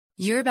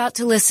You're about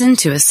to listen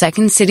to a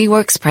Second City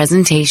Works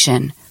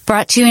presentation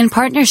brought to you in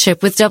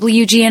partnership with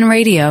WGN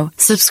Radio.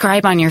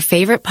 Subscribe on your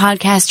favorite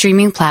podcast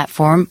streaming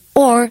platform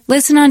or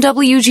listen on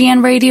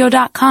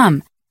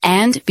WGNradio.com.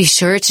 And be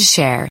sure to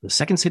share. The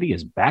Second City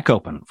is back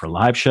open for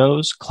live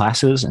shows,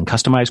 classes, and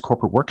customized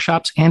corporate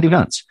workshops and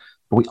events.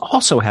 But we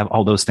also have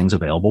all those things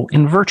available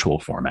in virtual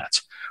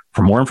formats.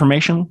 For more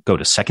information, go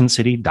to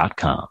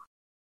secondcity.com.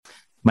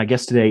 My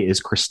guest today is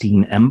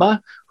Christine Emba,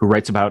 who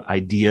writes about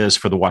ideas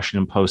for the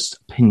Washington Post's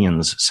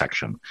opinions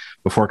section.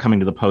 Before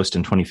coming to the Post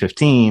in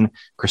 2015,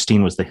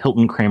 Christine was the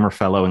Hilton Kramer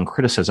Fellow in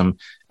Criticism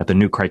at the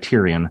New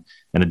Criterion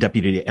and a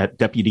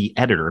deputy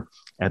editor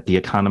at The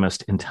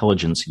Economist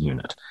Intelligence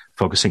Unit,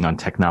 focusing on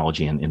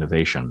technology and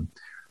innovation.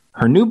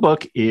 Her new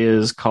book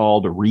is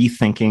called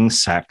Rethinking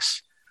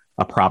Sex,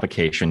 a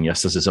Provocation.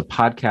 Yes, this is a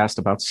podcast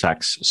about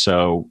sex,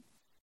 so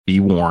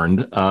be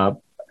warned.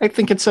 I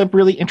think it's a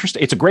really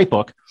interesting, it's a great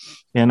book.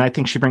 And I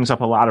think she brings up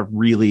a lot of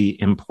really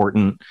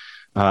important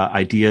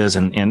ideas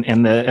and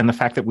the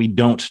fact that we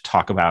don't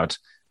talk about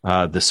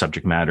this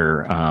subject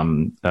matter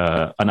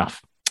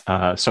enough.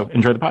 So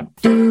enjoy the pod.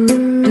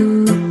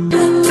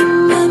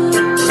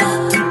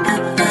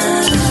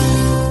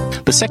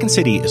 The Second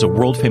City is a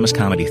world-famous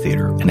comedy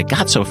theater, and it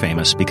got so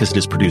famous because it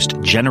has produced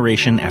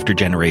generation after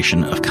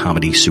generation of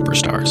comedy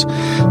superstars.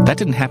 That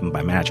didn't happen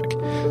by magic.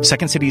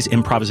 Second City's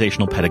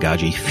improvisational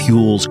pedagogy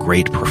fuels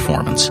great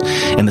performance,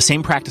 and the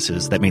same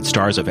practices that made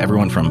stars of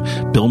everyone from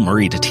Bill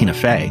Murray to Tina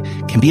Fey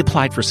can be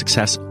applied for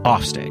success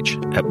offstage,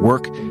 at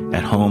work,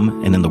 at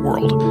home, and in the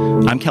world.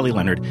 I'm Kelly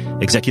Leonard,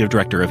 Executive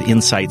Director of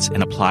Insights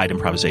and Applied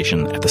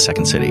Improvisation at the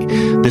Second City.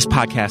 This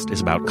podcast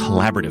is about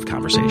collaborative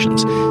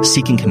conversations,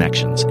 seeking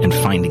connections, and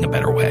finding a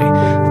better way.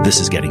 This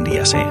is Getting to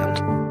Yes And.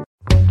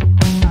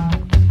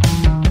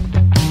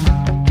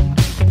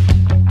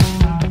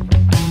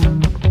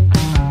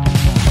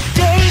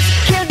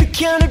 Days can't be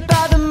counted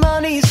by the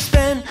money you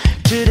spent.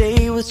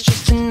 Today was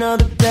just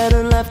another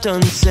better left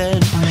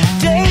unsaid.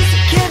 Days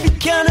can't be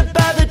counted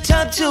by the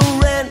time till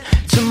rent.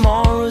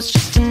 Tomorrow's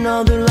just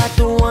another like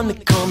the one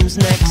that comes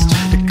next.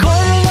 The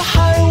corner of the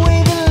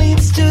highway that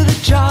leads to the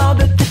job,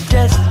 at the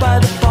desk by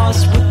the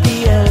boss with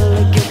the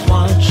elegant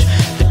watch.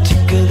 The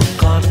tick of the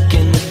clock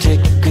and the tick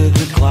of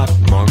the clock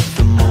mark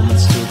the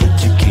moments till the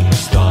ticking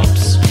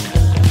stops.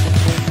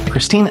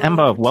 Christine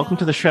Emba, welcome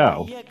to the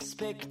show.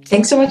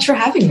 Thanks so much for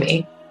having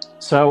me.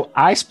 So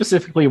I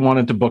specifically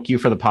wanted to book you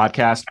for the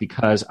podcast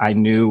because I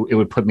knew it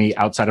would put me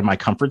outside of my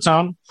comfort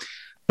zone.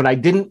 But I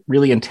didn't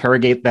really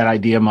interrogate that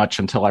idea much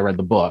until I read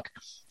the book.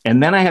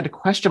 And then I had to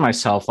question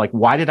myself, like,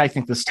 why did I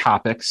think this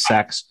topic,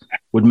 sex,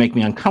 would make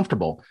me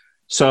uncomfortable?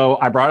 So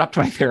I brought it up to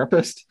my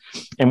therapist,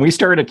 and we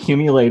started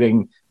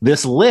accumulating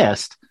this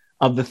list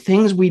of the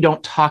things we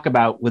don't talk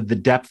about with the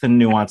depth and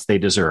nuance they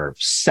deserve: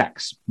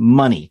 sex,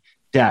 money,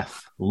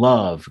 death,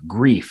 love,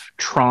 grief,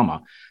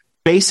 trauma.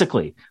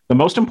 Basically, the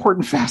most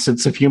important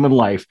facets of human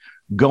life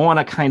go on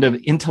a kind of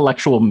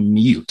intellectual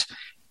mute.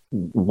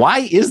 Why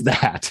is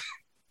that?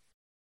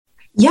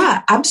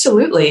 Yeah,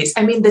 absolutely.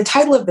 I mean, the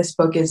title of this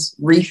book is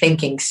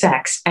Rethinking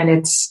Sex, and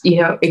it's,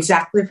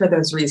 exactly for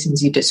those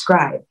reasons you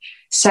described.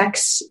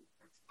 Sex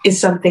is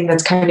something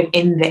that's kind of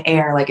in the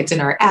air, like it's in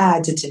our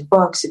ads, it's in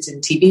books, it's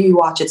in TV we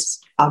watch, it's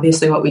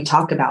obviously what we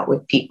talk about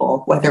with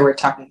people, whether we're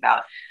talking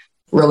about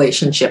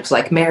relationships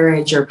like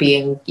marriage or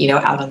being,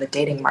 out on the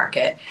dating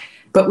market.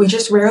 But we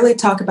just rarely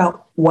talk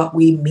about what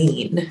we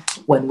mean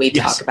when we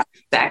talk about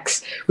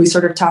sex. We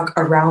sort of talk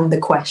around the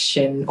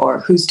question or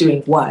who's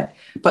doing what.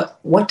 But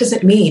what does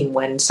it mean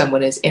when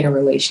someone is in a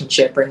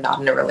relationship or not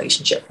in a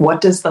relationship?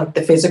 What does the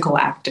physical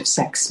act of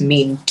sex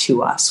mean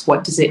to us?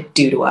 What does it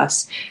do to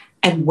us?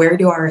 And where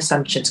do our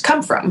assumptions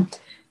come from?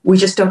 We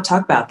just don't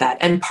talk about that.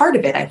 And part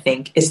of it, I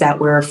think, is that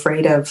we're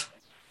afraid of,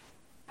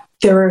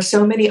 there are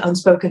so many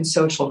unspoken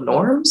social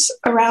norms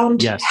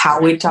around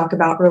how we talk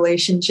about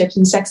relationships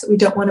and sex that we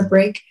don't want to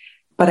break.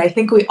 But I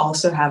think we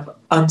also have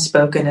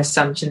unspoken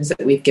assumptions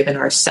that we've given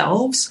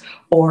ourselves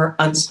or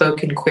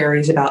unspoken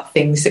queries about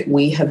things that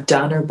we have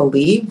done or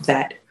believed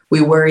that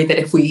we worry that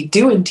if we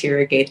do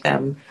interrogate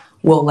them,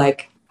 we'll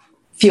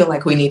feel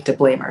like we need to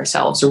blame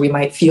ourselves, or we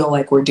might feel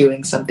like we're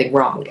doing something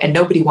wrong. And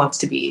nobody wants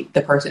to be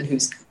the person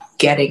who's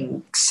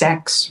getting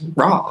sex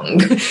wrong.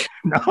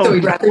 No, so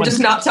we'd rather just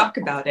not talk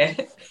about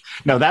it.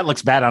 No, that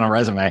looks bad on a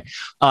resume.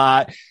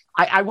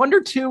 I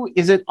wonder too,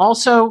 is it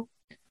also,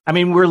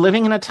 we're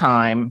living in a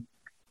time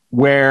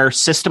where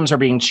systems are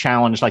being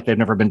challenged like they've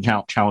never been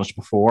challenged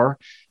before.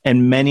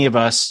 And many of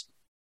us,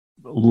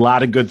 a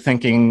lot of good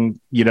thinking,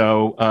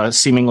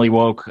 seemingly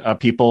woke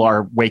people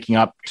are waking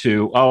up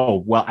to,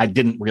 oh, well, I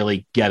didn't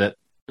really get it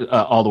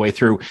all the way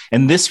through.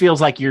 And this feels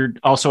like you're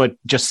also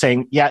just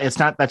saying, it's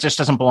not, that just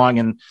doesn't belong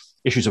in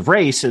issues of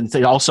race.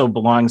 It also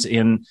belongs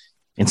in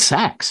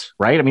sex,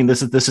 right?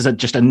 This is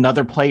just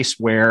another place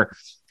where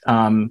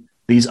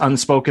these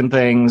unspoken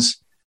things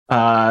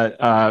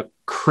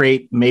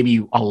create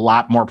maybe a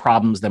lot more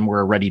problems than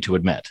we're ready to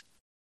admit.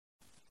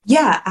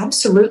 Yeah,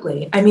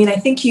 absolutely. I mean, I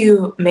think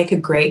you make a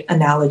great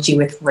analogy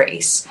with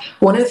race.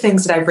 One of the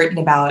things that I've written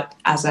about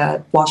as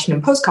a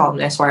Washington Post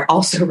columnist, where I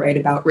also write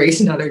about race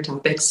and other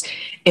topics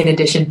in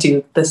addition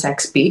to the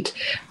sex beat,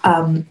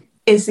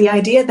 is the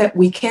idea that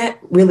we can't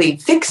really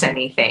fix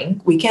anything.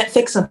 We can't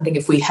fix something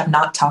if we have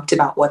not talked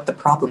about what the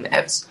problem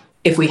is,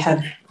 if we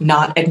have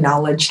not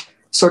acknowledged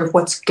sort of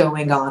what's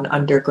going on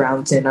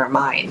underground in our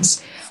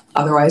minds.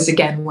 Otherwise,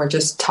 again, we're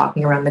just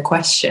talking around the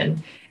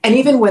question. And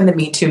even when the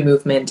Me Too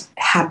movement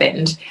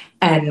happened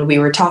and we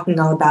were talking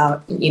all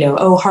about,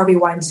 oh, Harvey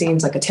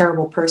Weinstein's like a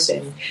terrible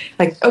person.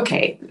 Like,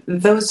 okay,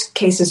 those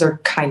cases are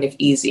kind of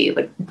easy.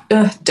 Like,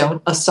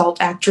 don't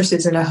assault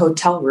actresses in a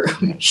hotel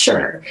room.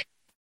 Sure.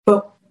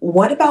 But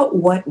what about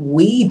what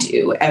we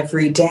do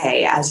every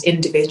day as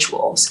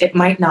individuals? It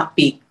might not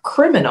be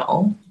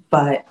criminal,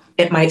 but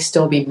it might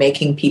still be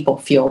making people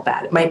feel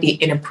bad. It might be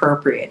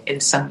inappropriate in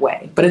some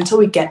way. But until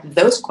we get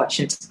those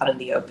questions out in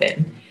the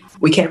open,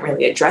 we can't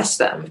really address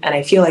them. And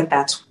I feel like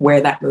that's where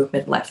that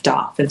movement left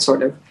off, and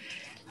sort of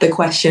the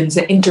questions,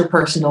 the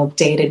interpersonal,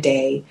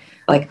 day-to-day,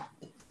 like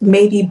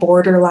maybe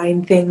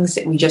borderline things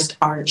that we just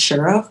aren't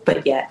sure of,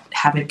 but yet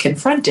haven't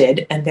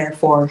confronted and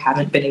therefore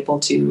haven't been able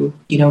to,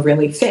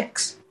 really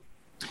fix.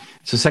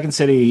 So Second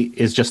City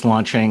is just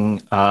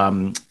launching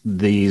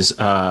these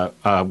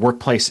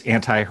workplace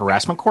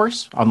anti-harassment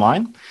course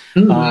online,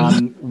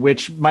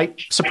 which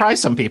might surprise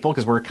some people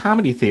because we're a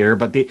comedy theater.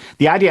 But the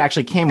idea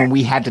actually came when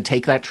we had to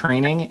take that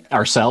training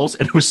ourselves,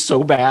 and it was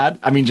so bad.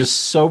 I mean, just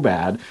so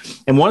bad.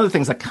 And one of the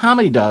things that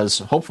comedy does,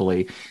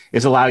 hopefully,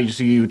 is allow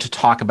you to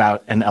talk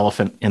about an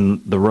elephant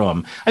in the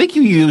room. I think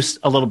you used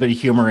a little bit of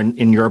humor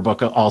in your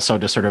book also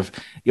to sort of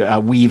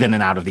weave in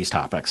and out of these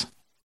topics.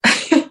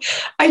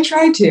 I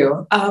try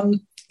to.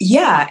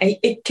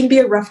 It can be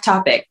a rough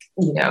topic,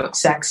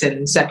 sex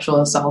and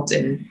sexual assault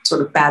and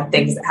sort of bad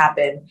things that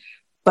happen.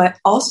 But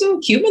also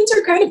humans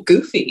are kind of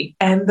goofy.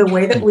 And the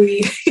way that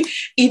we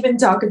even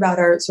talk about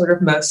our sort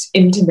of most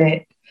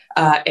intimate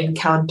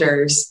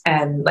encounters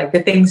and like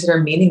the things that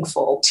are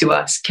meaningful to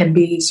us can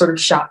be sort of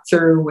shot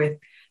through with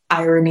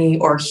irony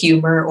or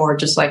humor, or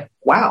just like,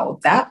 wow,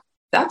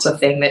 that's a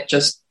thing that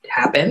just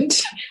happened.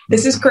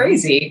 This is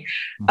crazy.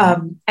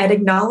 And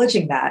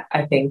acknowledging that,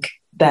 I think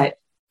that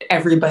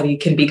everybody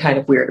can be kind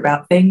of weird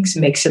about things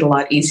makes it a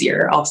lot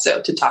easier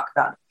also to talk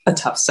about a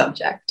tough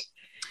subject.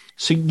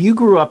 So you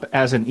grew up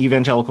as an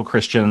evangelical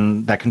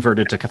Christian that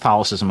converted to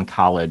Catholicism in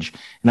college.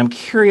 And I'm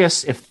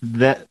curious if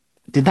did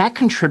that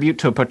contribute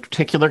to a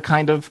particular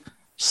kind of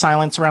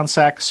silence around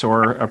sex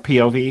or a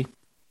POV?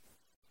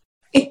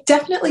 It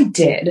definitely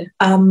did.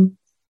 And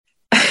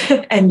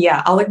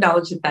yeah, I'll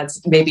acknowledge that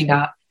that's maybe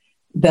not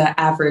the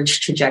average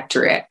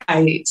trajectory.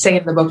 I say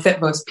in the book that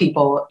most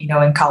people,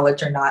 in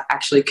college are not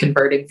actually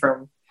converting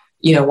from,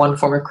 one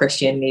form of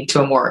Christianity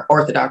to a more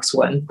orthodox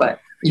one, but,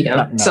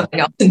 something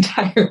else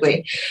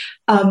entirely.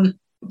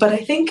 But I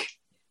think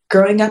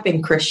growing up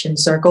in Christian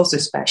circles,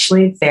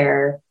 especially,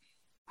 there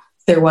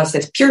was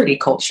this purity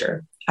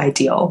culture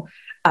ideal,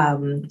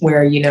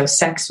 where,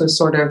 sex was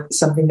sort of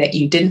something that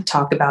you didn't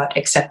talk about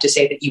except to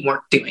say that you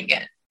weren't doing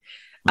it.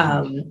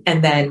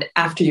 And then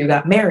after you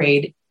got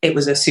married, it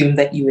was assumed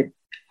that you would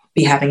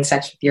be having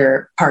sex with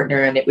your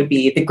partner and it would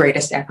be the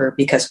greatest ever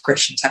because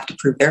Christians have to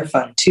prove they're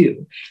fun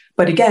too.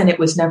 But again, it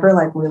was never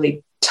like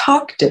really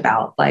talked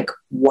about, like,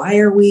 why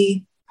are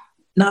we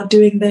not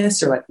doing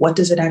this? Or like, what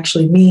does it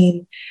actually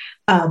mean?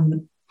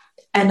 And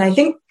I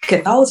think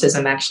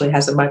Catholicism actually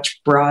has a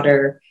much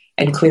broader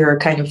and clearer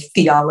kind of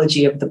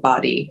theology of the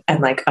body and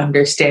like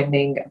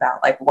understanding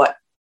about like what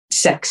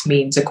sex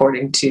means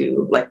according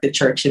to like the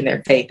church and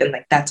their faith. And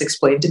like that's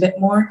explained a bit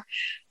more,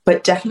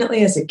 but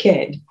definitely as a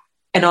kid.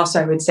 And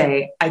also I would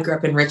say I grew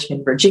up in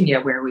Richmond,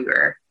 Virginia, where we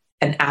were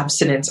an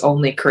abstinence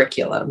only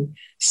curriculum.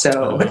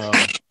 So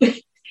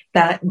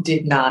that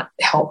did not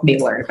help me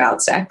learn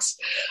about sex.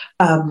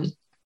 There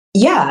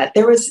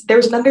was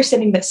an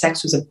understanding that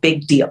sex was a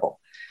big deal,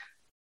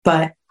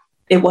 but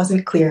it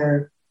wasn't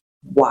clear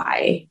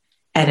why.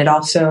 And it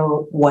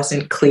also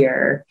wasn't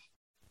clear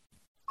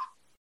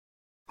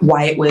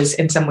why it was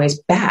in some ways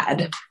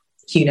bad,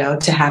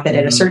 to have it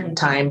at a certain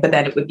time, but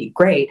that it would be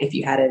great if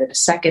you had it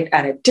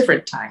at a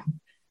different time.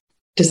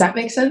 Does that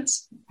make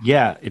sense?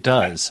 Yeah, it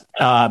does.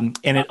 And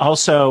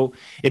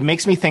it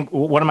makes me think,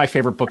 one of my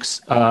favorite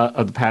books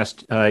of the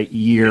past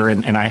year,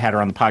 and I had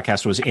her on the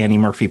podcast, was Annie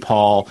Murphy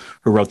Paul,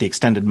 who wrote The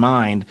Extended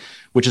Mind,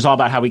 which is all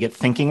about how we get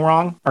thinking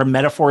wrong. Our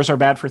metaphors are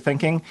bad for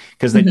thinking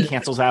because it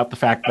cancels out the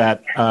fact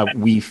that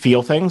we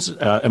feel things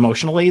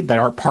emotionally that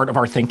are part of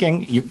our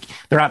thinking.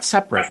 They're not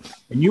separate.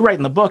 And you write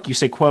in the book, you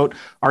say, quote,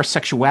 "Our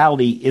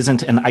sexuality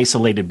isn't an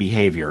isolated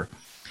behavior."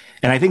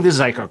 And I think this is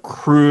like a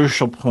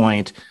crucial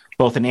point,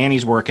 both in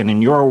Annie's work and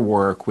in your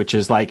work, which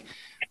is like,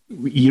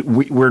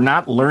 we're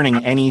not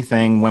learning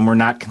anything when we're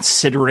not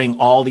considering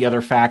all the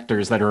other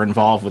factors that are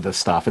involved with this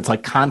stuff. It's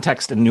like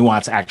context and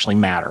nuance actually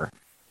matter.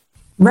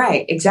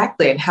 Right,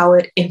 exactly. And how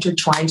it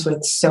intertwines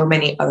with so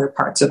many other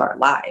parts of our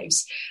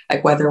lives,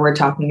 like whether we're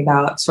talking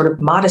about sort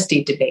of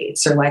modesty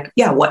debates or like,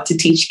 yeah, what to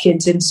teach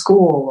kids in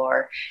school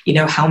or,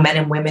 how men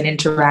and women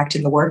interact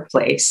in the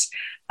workplace.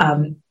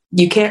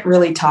 You can't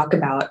really talk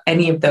about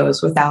any of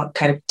those without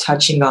kind of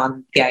touching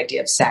on the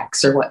idea of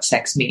sex or what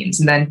sex means.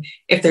 And then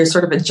if there's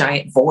sort of a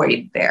giant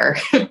void there,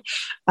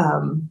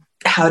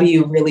 how do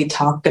you really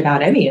talk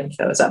about any of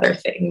those other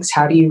things?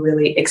 How do you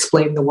really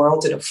explain the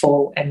world in a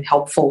full and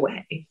helpful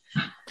way?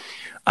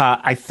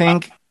 I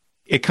think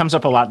it comes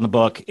up a lot in the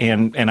book,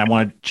 and I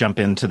want to jump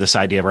into this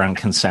idea around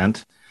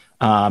consent,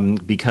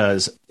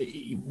 because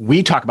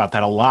we talk about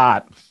that a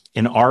lot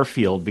in our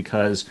field,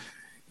 because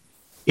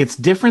it's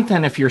different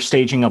than if you're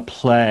staging a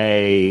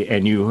play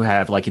and you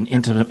have like an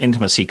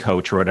intimacy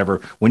coach or whatever.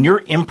 When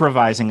you're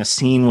improvising a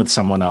scene with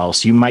someone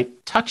else, you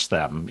might touch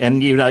them, and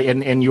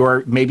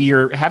maybe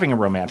you're having a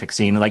romantic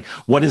scene. Like,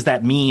 what does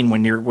that mean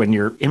when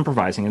you're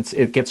improvising?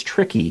 It gets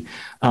tricky.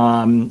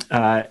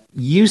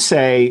 You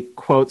say,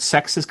 quote,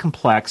 "Sex is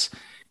complex.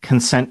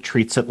 Consent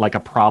treats it like a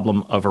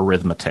problem of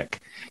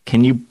arithmetic."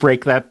 Can you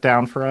break that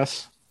down for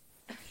us?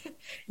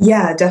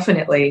 Yeah,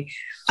 definitely.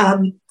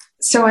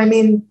 So,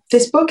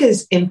 this book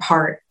is in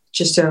part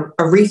just a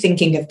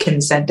rethinking of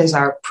consent as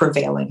our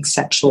prevailing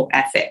sexual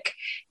ethic,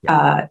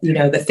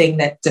 the thing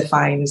that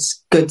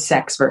defines good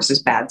sex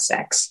versus bad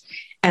sex.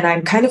 And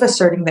I'm kind of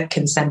asserting that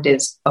consent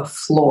is a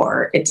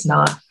floor. It's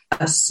not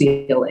a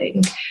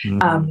ceiling.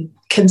 Mm-hmm.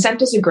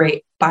 Consent is a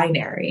great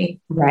binary,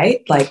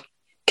 right? Like,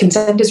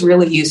 consent is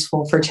really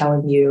useful for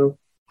telling you,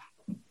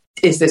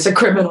 is this a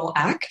criminal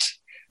act?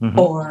 Mm-hmm.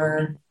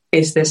 Or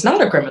is this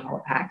not a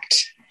criminal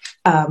act?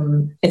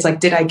 It's like,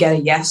 did I get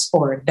a yes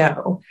or a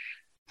no?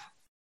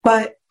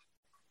 But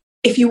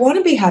if you want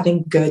to be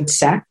having good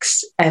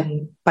sex,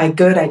 and by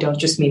good, I don't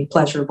just mean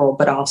pleasurable,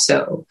 but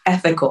also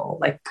ethical,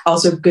 like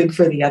also good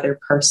for the other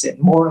person,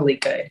 morally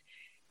good.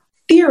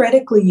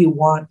 Theoretically, you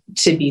want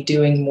to be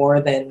doing more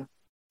than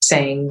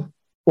saying,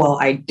 well,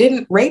 I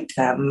didn't rape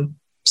them,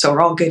 so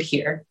we're all good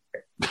here.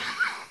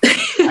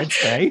 I'd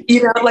say.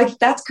 Like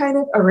that's kind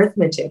of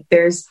arithmetic.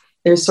 There's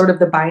sort of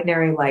the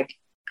binary, like,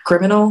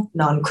 criminal,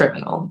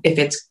 non-criminal. If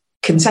it's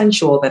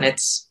consensual, then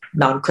it's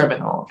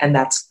non-criminal, and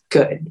that's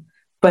good.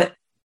 But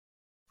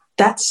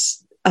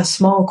that's a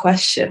small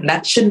question.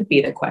 That shouldn't be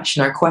the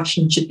question. Our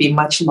question should be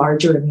much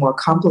larger and more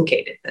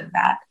complicated than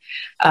that.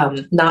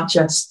 Not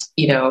just,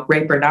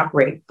 rape or not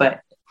rape,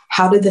 but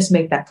how did this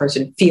make that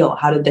person feel?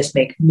 How did this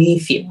make me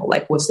feel?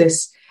 Like, was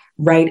this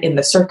right in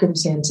the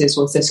circumstances?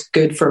 Was this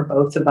good for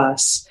both of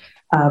us?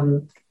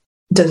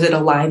 Does it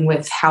align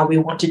with how we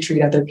want to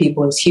treat other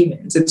people as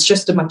humans? It's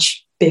just a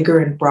much bigger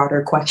and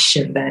broader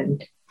question than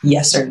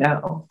yes or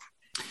no.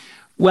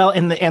 Well,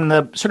 and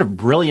the sort of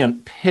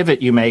brilliant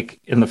pivot you make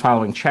in the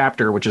following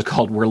chapter, which is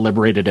called "We're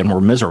Liberated and We're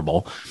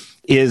Miserable,"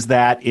 is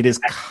that it is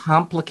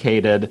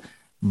complicated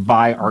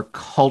by our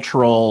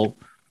cultural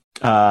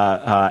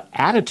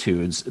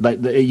attitudes.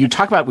 Like you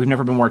talk about, we've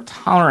never been more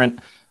tolerant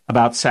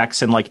about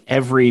sex in like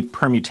every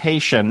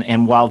permutation,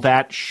 and while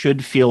that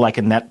should feel like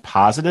a net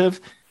positive,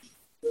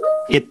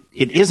 it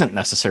isn't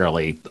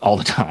necessarily all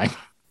the time.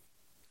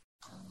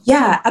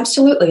 Yeah,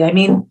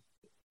 absolutely.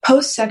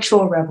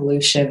 Post-sexual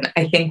revolution,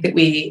 I think that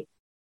we,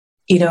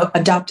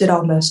 adopted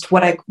almost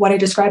what I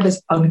describe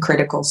as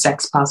uncritical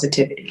sex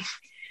positivity.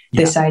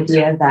 Yeah. This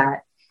idea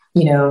that,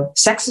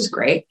 sex is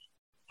great.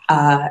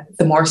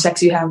 The more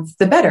sex you have,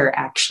 the better,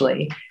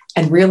 actually.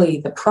 And really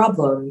the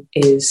problem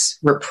is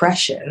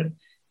repression.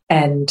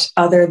 And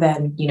other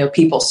than,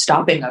 people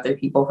stopping other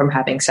people from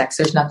having sex,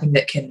 there's nothing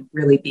that can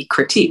really be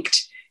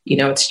critiqued.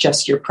 It's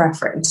just your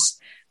preference.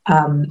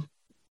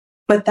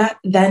 But that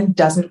then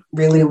doesn't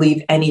really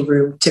leave any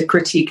room to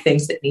critique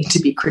things that need to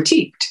be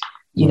critiqued.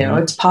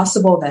 It's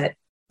possible that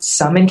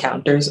some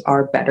encounters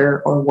are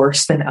better or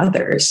worse than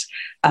others.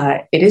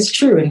 It is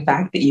true, in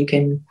fact, that you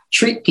can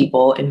treat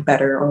people in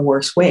better or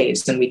worse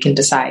ways, and we can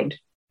decide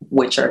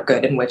which are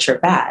good and which are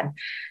bad.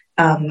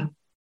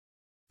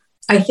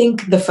 I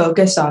think the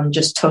focus on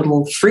just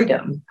total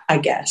freedom, I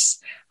guess,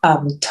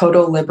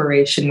 total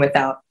liberation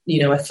without,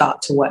 a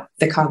thought to what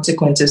the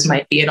consequences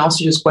might be, and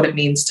also just what it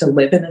means to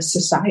live in a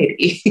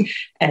society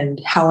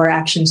and how our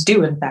actions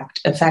do, in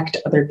fact, affect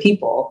other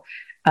people,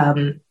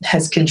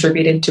 has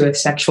contributed to a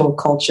sexual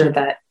culture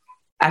that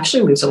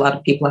actually leaves a lot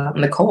of people out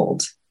in the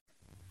cold.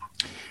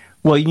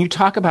 Well, you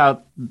talk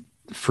about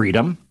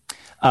freedom,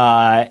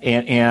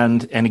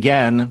 and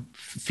again,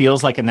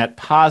 feels like a net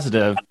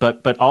positive,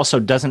 but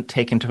also doesn't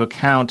take into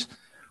account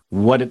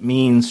what it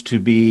means to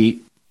be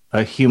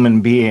a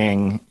human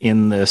being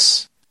in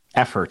this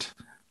effort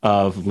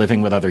of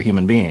living with other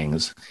human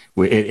beings.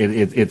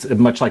 It's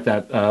much like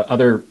that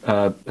other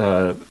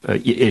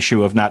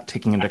issue of not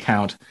taking into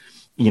account,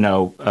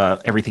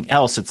 everything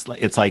else.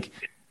 It's like,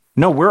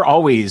 no, we're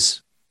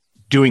always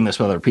doing this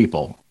with other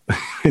people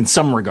in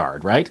some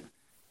regard, right?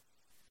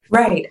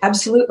 Right,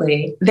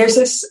 absolutely. There's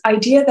this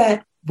idea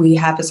that we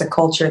have as a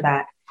culture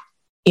that,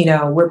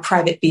 we're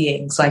private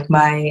beings. Like,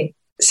 my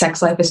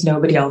sex life is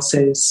nobody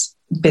else's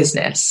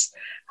business.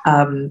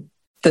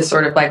 the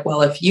sort of like,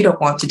 well, if you don't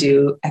want to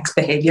do X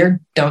behavior,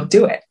 don't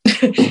do it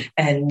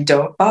and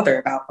don't bother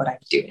about what I'm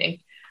doing.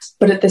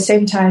 But at the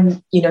same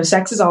time,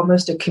 sex is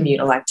almost a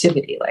communal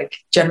activity. Like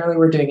generally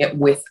we're doing it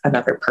with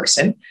another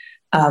person.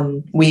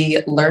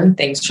 We learn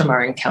things from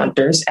our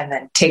encounters and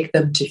then take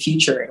them to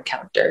future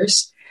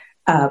encounters.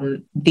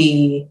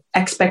 The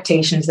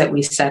expectations that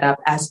we set up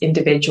as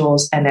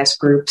individuals and as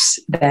groups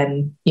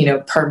then,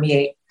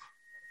 permeate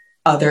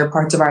other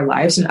parts of our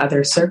lives and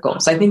other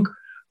circles. I think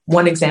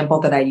one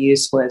example that I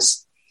used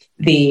was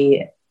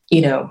the,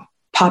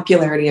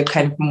 popularity of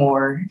kind of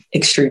more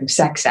extreme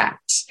sex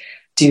acts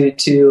due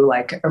to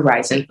like a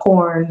rise in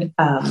porn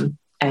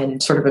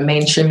and sort of a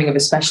mainstreaming of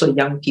especially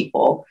young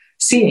people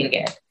seeing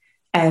it.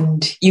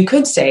 And you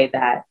could say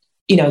that,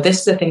 this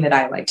is the thing that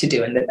I like to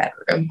do in the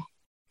bedroom.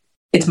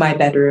 It's my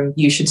bedroom.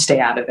 You should stay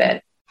out of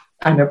it.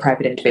 I'm a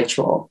private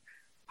individual.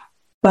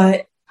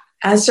 But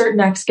as certain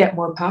acts get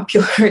more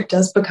popular, it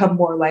does become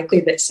more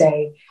likely that,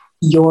 say,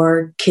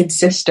 your kid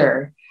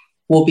sister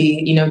will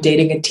be,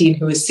 dating a teen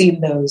who has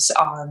seen those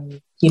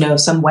on,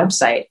 some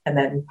website and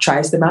then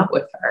tries them out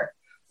with her.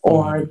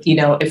 Or,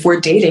 if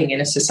we're dating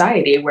in a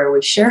society where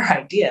we share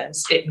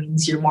ideas, it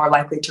means you're more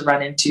likely to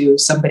run into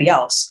somebody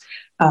else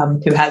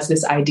who has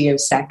this idea of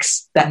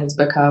sex that has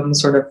become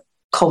sort of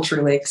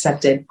culturally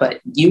accepted,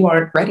 but you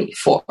aren't ready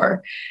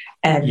for.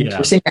 And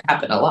we're seeing it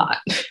happen a lot.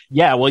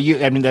 Yeah. Well,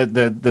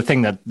 the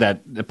thing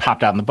that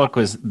popped out in the book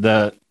was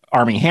the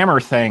Armie Hammer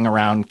thing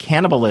around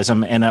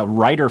cannibalism and a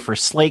writer for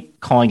Slate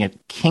calling it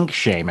kink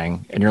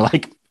shaming. And you're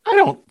like, I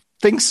don't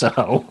think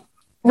so.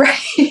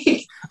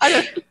 Right.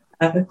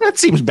 That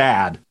seems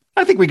bad.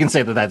 I think we can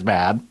say that that's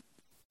bad.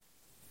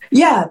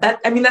 Yeah,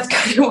 that's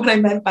kind of what I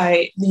meant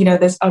by,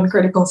 this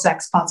uncritical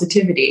sex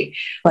positivity.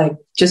 Like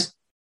just,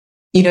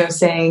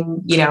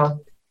 saying,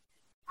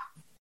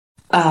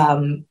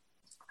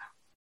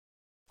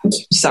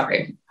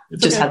 sorry,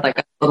 just had like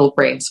a little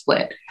brain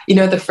split.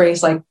 The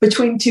phrase like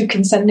between two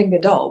consenting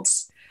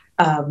adults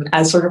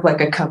as sort of like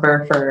a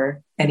cover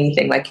for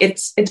anything. Like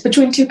it's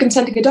between two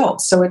consenting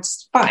adults, so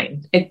it's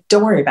fine.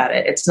 Don't worry about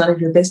it. It's none of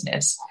your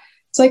business.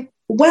 It's like,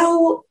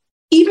 well,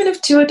 even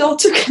if two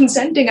adults are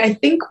consenting, I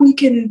think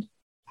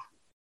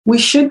we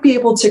should be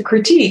able to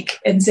critique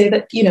and say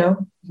that,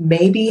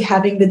 maybe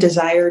having the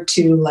desire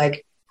to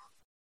like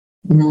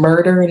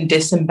murder and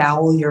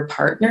disembowel your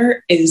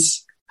partner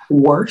is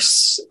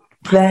worse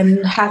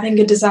than having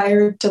a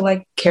desire to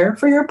like care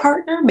for your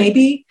partner.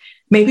 Maybe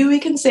we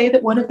can say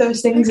that one of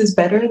those things is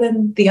better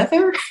than the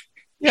other.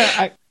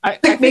 Yeah, I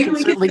think maybe it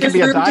certainly could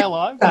be a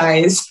dialogue.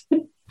 Guys.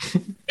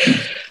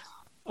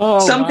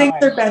 Some things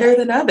are better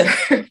than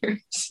others.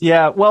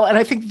 Yeah, well, and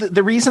I think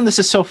the reason this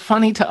is so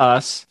funny to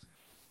us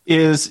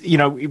is,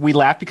 we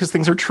laugh because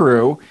things are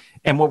true.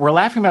 And what we're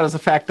laughing about is the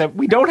fact that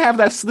we don't have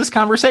this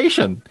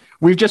conversation.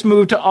 We've just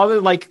moved to other,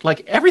 like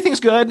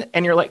everything's good.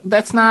 And you're like,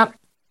 that's not,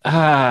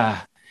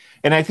 and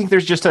I think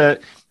there's just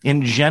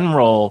in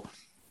general,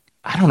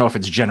 I don't know if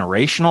it's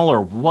generational or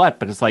what,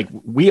 but it's like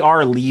we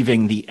are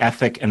leaving the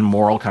ethic and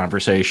moral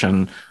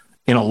conversation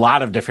in a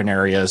lot of different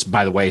areas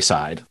by the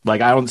wayside. Like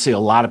I don't see a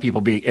lot of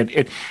people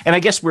and I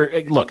guess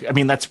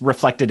that's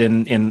reflected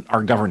in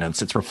our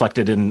governance. It's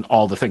reflected in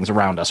all the things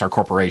around us, our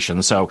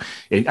corporations. So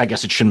I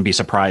guess it shouldn't be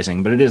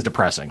surprising, but it is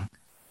depressing.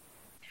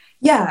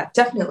 Yeah,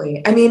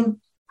 definitely. Again,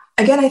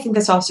 I think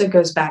this also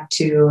goes back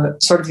to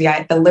sort of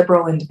the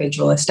liberal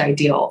individualist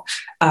ideal,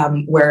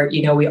 where,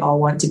 we all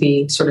want to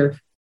be sort of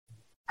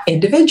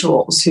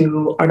individuals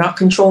who are not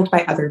controlled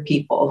by other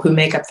people, who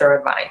make up their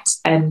own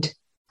minds. And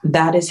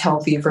that is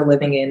healthy for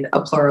living in a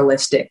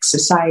pluralistic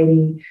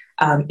society.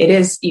 It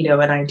is,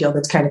 an ideal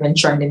that's kind of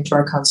enshrined into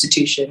our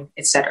Constitution,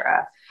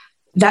 etc.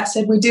 That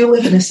said, we do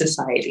live in a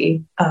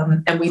society,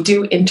 and we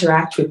do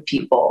interact with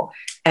people,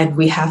 and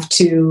we have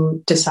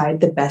to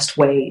decide the best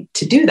way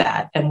to do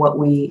that and what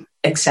we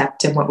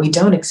accept and what we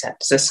don't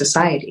accept as a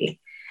society.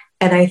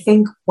 And I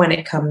think when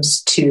it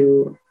comes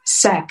to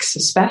sex,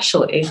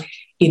 especially,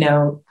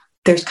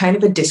 there's kind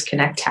of a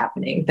disconnect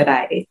happening that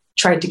I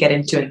tried to get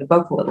into in the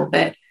book a little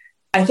bit.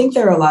 I think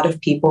there are a lot of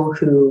people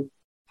who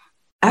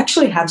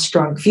actually have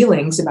strong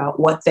feelings about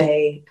what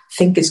they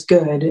think is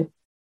good,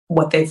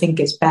 what they think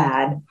is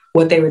bad,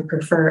 what they would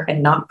prefer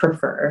and not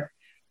prefer,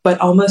 but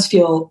almost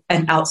feel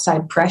an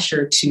outside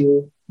pressure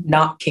to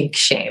not kink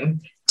shame,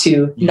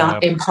 to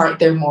not impart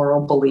their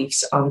moral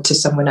beliefs onto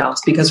someone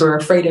else because we're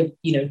afraid of,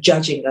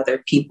 judging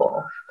other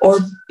people or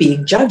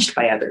being judged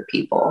by other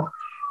people.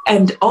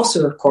 And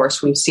also, of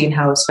course, we've seen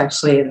how,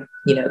 especially in,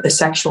 the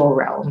sexual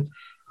realm,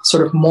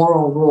 sort of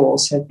moral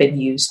rules have been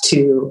used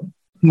to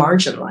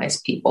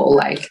marginalize people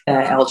like the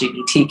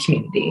LGBT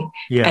community.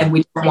 Yeah. And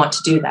we don't want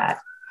to do that.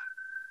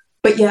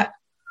 But yet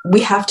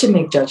we have to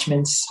make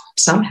judgments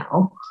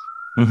somehow.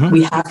 Mm-hmm.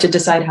 We have to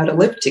decide how to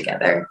live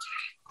together.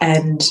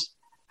 And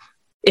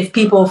if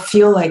people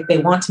feel like they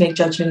want to make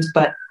judgments,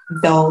 but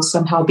they'll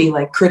somehow be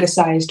like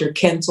criticized or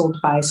canceled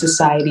by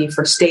society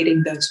for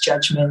stating those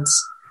judgments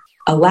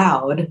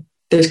aloud,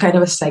 there's kind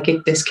of a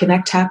psychic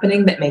disconnect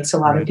happening that makes a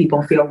lot of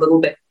people feel a little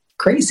bit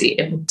crazy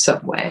in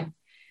some way.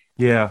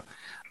 Yeah.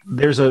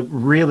 There's a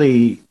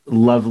really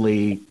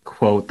lovely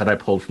quote that I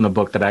pulled from the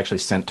book that I actually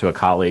sent to a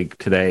colleague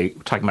today,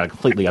 talking about a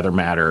completely other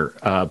matter.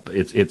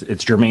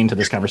 It's germane to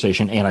this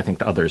conversation, and I think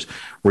to others,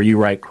 where you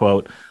write,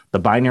 quote, "The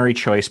binary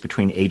choice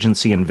between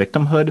agency and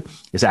victimhood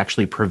is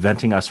actually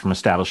preventing us from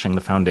establishing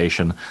the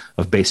foundation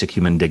of basic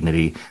human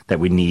dignity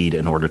that we need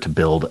in order to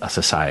build a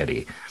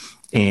society."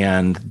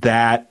 And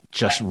that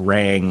just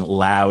rang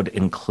loud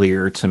and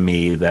clear to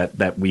me,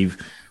 that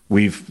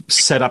we've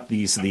set up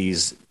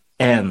these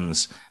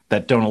ends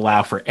that don't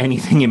allow for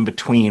anything in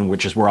between,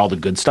 which is where all the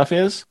good stuff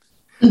is.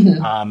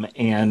 Mm-hmm.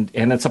 And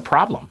it's a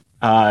problem.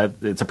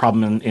 It's a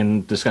problem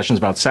in discussions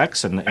about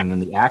sex and in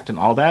the act and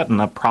all that,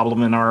 and a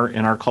problem in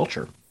our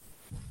culture.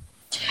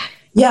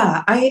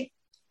 Yeah,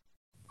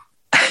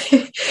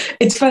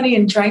 it's funny,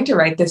 in trying to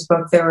write this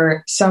book,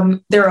 there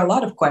are a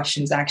lot of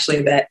questions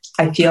actually that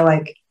I feel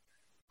like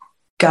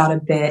got a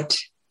bit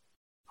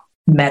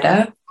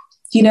meta,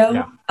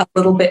 a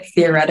little bit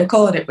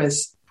theoretical, and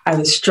I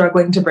was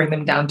struggling to bring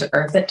them down to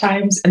earth at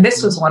times. And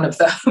this was one of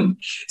them.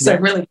 So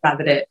I'm really glad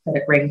that it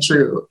rang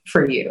true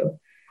for you.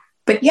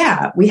 But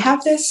yeah, we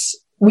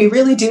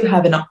really do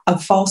have a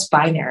false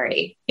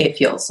binary. It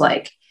feels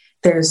like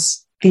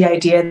there's the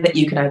idea that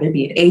you can either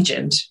be an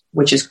agent,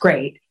 which is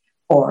great,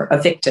 or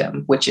a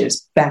victim, which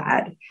is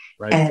bad.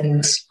 Right.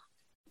 And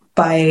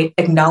by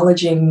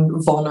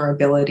acknowledging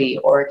vulnerability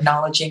or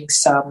acknowledging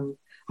some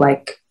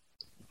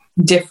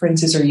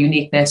differences or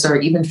uniqueness or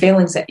even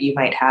failings that you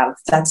might have,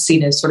 that's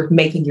seen as sort of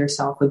making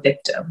yourself a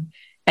victim.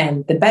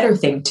 And the better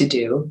thing to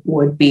do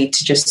would be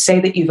to just say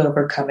that you've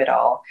overcome it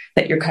all,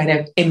 that you're kind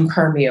of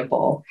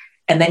impermeable,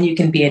 and then you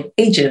can be an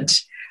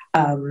agent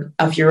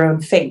of your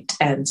own fate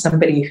and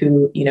somebody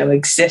who,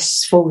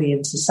 exists fully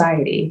in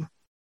society.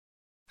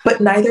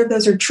 But neither of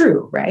those are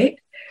true, right?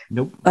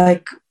 Nope.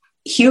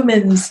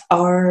 Humans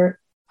are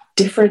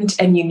different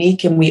and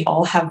unique, and we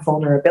all have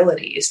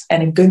vulnerabilities.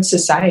 And a good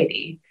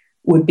society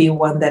would be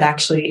one that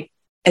actually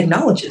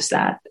acknowledges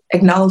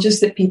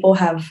that people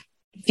have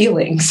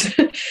feelings,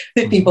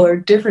 that people are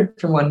different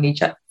from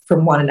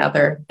one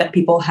another, that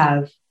people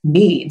have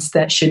needs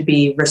that should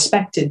be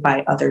respected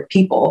by other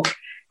people.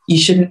 You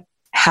shouldn't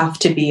have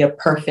to be a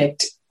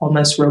perfect,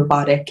 almost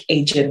robotic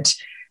agent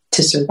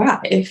to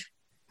survive.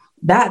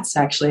 That's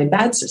actually a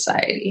bad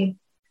society.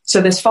 So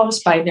this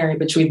false binary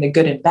between the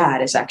good and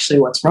bad is actually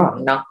what's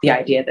wrong, not the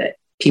idea that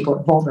people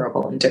are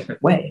vulnerable in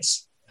different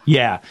ways.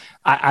 Yeah,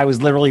 I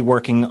was literally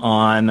working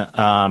on,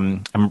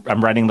 I'm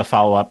writing the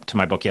follow-up to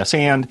my book, Yes,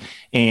 and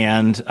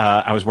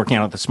I was working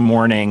on it this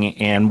morning,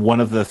 and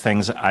one of the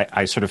things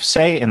I sort of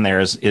say in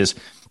there is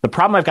the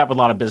problem I've got with a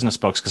lot of business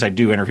books, because I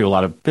do interview a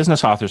lot of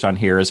business authors on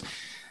here, is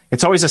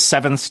it's always a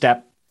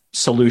 7-step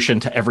solution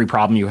to every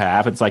problem you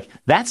have. It's like,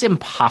 that's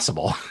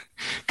impossible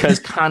because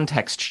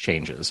context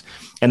changes.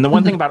 And the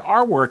one thing about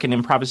our work in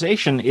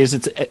improvisation is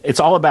it's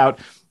all about,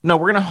 no,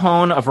 we're going to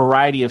hone a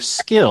variety of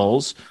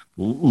skills,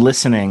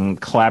 listening,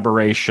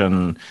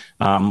 collaboration,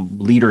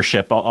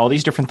 leadership, all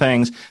these different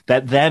things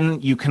that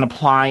then you can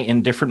apply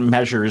in different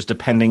measures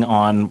depending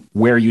on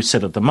where you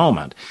sit at the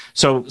moment.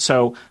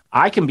 So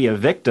I can be a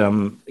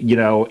victim,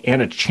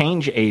 and a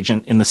change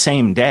agent in the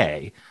same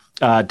day,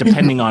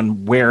 depending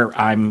on where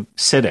I'm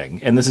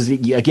sitting. And this is,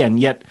 again,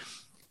 yet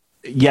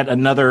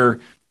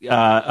another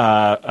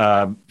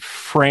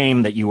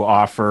frame that you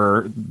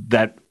offer,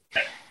 that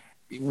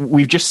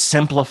we've just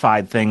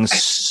simplified things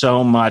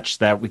so much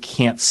that we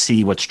can't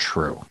see what's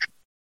true,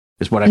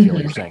 is what I feel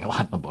like you're saying a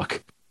lot in the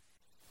book.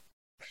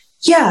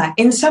 Yeah,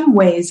 in some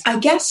ways. I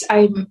guess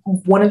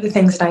one of the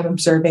things that I'm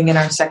observing in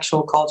our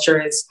sexual culture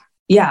is,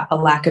 a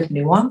lack of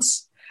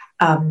nuance,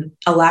 a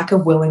lack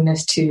of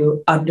willingness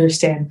to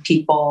understand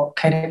people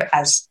kind of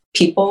as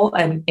people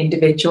and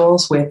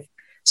individuals with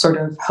sort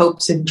of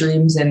hopes and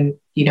dreams and,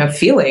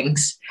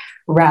 feelings,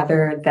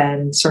 rather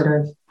than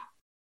sort of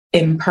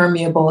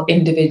impermeable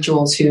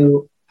individuals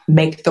who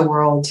make of the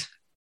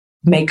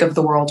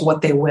world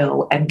what they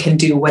will and can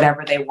do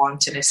whatever they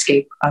want and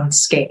escape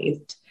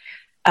unscathed.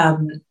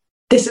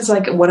 This is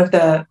one of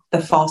the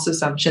false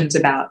assumptions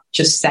about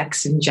just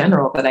sex in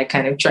general that I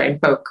kind of try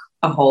and poke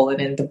a hole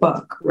in the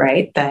book,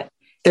 right? That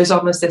there's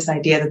almost this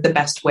idea that the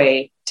best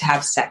way to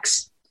have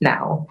sex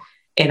now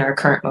in our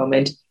current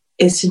moment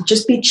is to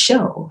just be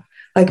chill,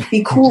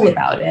 be cool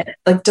about it.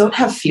 Don't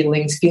have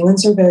feelings.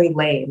 Feelings are very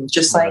lame.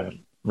 Just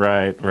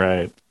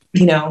Right.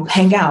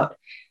 Hang out.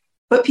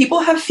 But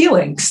people have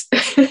feelings.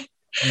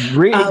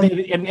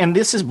 Really, and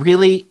this is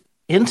really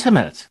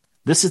intimate.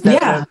 That's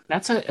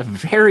a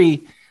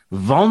very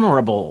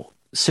vulnerable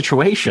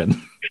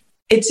situation.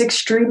 It's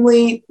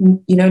extremely,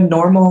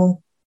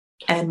 normal,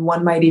 and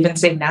one might even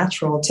say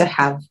natural, to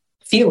have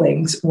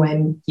feelings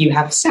when you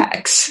have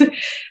sex.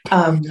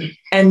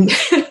 And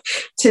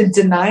to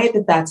deny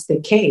that that's the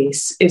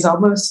case is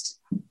almost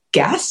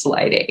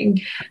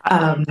gaslighting.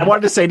 I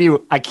wanted to say to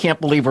you, I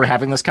can't believe we're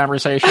having this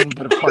conversation,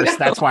 but of course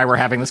that's why we're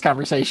having this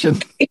conversation.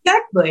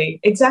 Exactly.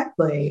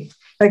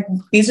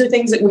 These are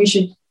things that we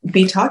should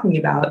be talking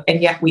about,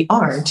 and yet we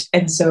aren't.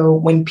 And so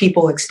when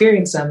people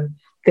experience them,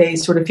 they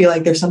sort of feel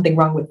like there's something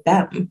wrong with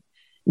them,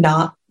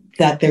 not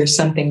that there's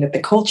something that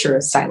the culture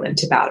is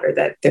silent about, or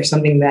that there's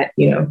something that,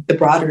 the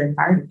broader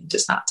environment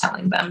is not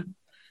telling them.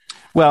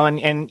 Well, and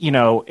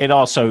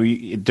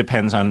it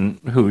depends on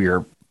who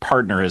your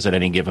partner is at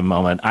any given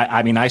moment.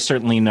 I mean, I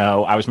certainly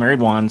know I was married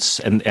once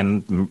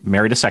and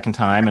married a second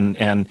time,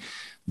 and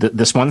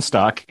this one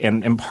stuck.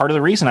 And part of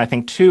the reason I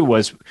think too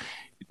was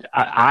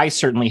I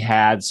certainly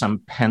had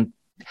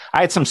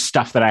I had some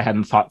stuff that I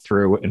hadn't thought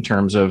through in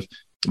terms of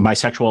my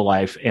sexual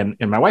life, and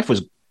my wife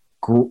was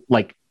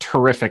like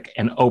terrific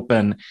and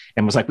open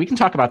and was like, we can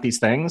talk about these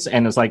things.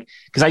 And it's like,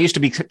 because I used to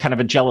be kind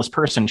of a jealous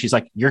person. She's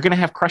like, you're going to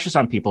have crushes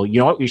on people. You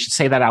know what? You should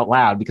say that out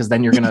loud, because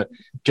then you're going to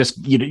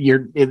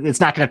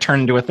it's not going to turn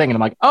into a thing. And I'm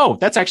like, oh,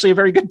 that's actually a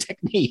very good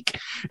technique.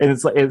 And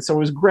so it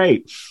was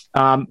great.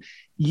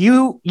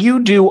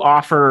 You do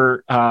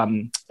offer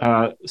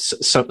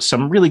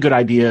some really good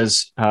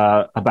ideas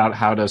about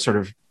how to sort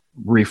of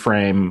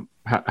reframe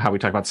how we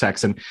talk about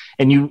sex, and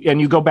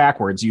you go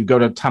backwards. You go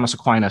to Thomas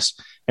Aquinas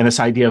and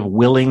this idea of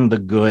willing the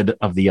good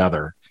of the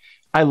other.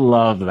 I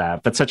love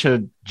that. That's such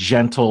a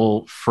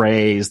gentle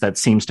phrase that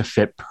seems to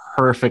fit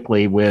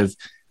perfectly with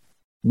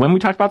when we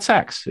talk about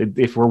sex.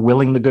 If we're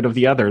willing the good of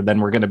the other, then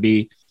we're going to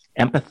be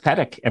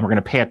empathetic and we're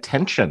going to pay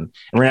attention.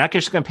 And we're not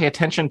just going to pay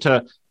attention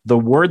to the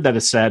word that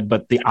is said,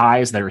 but the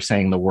eyes that are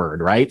saying the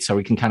word, right? So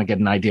we can kind of get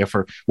an idea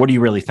for what are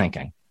you really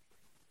thinking?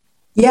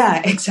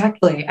 Yeah,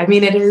 exactly. I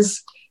mean, it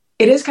is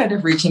kind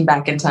of reaching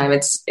back in time.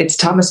 It's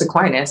Thomas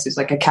Aquinas, who's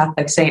like a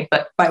Catholic saint,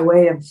 but by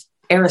way of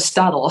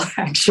Aristotle,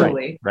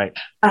 actually. Right.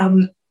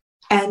 And,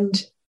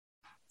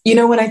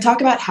 when I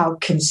talk about how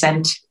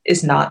consent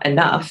is not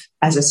enough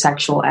as a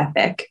sexual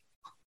ethic,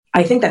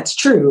 I think that's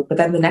true. But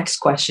then the next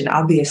question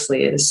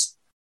obviously is,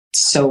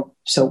 so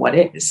what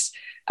is?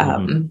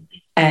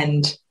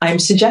 And I'm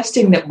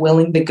suggesting that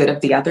willing the good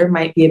of the other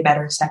might be a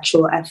better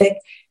sexual ethic,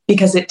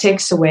 because it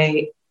takes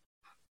away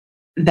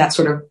that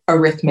sort of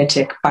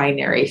arithmetic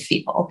binary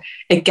feel.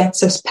 It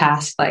gets us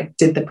past, like,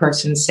 did the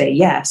person say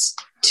yes,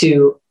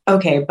 to,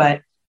 okay,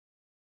 but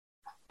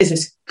is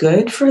this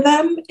good for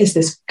them? Is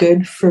this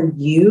good for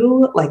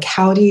you? Like,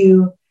 how do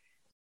you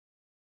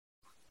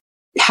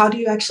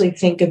actually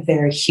think of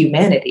their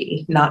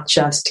humanity, not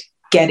just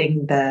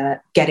getting the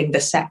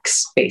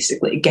sex,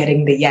 basically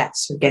getting the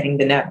yes or getting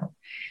the no?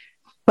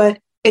 But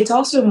it's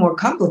also more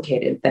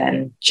complicated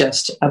than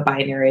just a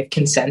binary of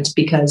consent,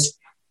 because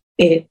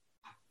it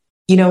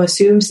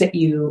assumes that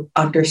you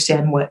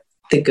understand what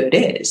the good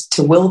is.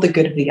 To will the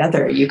good of the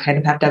other, you kind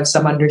of have to have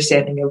some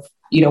understanding of,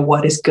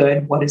 what is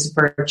good, what is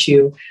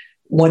virtue,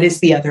 what is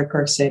the other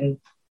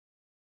person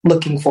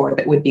looking for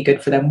that would be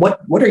good for them?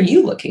 What are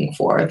you looking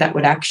for that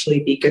would actually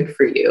be good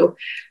for you?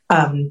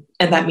 And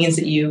that means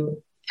that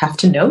you have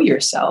to know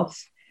yourself.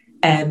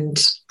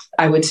 And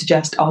I would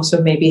suggest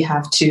also maybe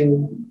have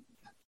to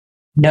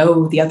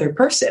know the other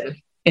person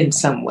in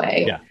some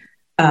way,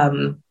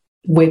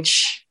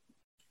 which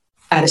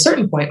at a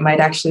certain point might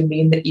actually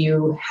mean that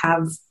you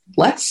have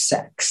less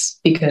sex,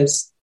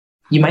 because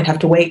you might have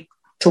to wait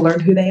to learn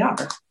who they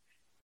are.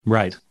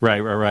 Right.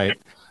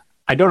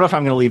 I don't know if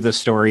I'm going to leave this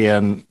story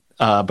in,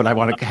 but I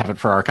want to have it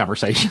for our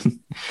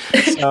conversation.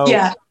 So,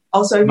 yeah.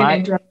 Also, I'm going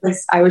to interrupt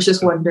this. I was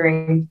just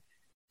wondering,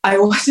 I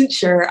wasn't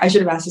sure, I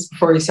should have asked this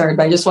before we started,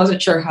 but I just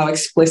wasn't sure how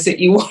explicit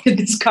you wanted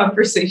this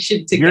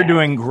conversation to You're get.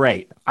 doing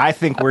great. I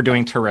think we're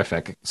doing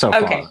terrific so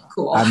far. Okay,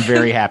 cool. I'm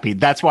very happy.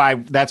 That's why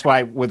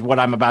with what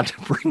I'm about to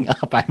bring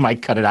up, I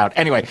might cut it out.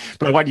 Anyway,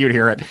 but I want you to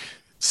hear it.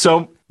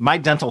 So my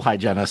dental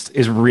hygienist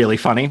is really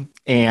funny.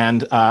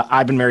 And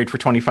I've been married for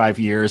 25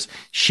 years.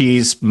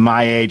 She's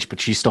my age, but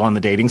she's still on the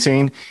dating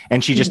scene.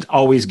 And she just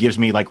always gives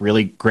me like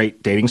really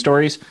great dating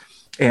stories.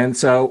 And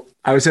so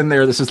I was in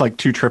there, this is like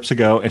 2 trips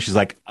ago, and she's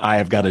like, I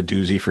have got a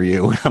doozy for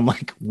you. And I'm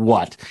like,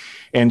 what?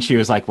 And she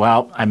was like,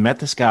 well, I met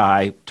this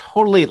guy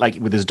totally like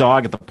with his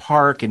dog at the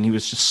park, and he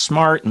was just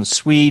smart and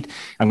sweet.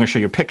 I'm going to show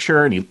you a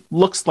picture, and he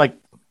looks like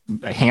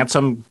a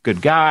handsome,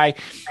 good guy.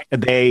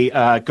 They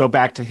go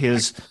back to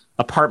his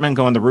apartment,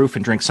 go on the roof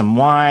and drink some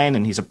wine,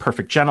 and he's a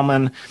perfect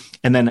gentleman.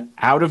 And then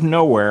out of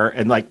nowhere,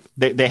 and like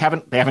they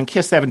haven't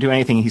kissed, they haven't done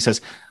anything, he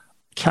says,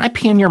 can I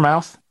pee in your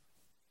mouth?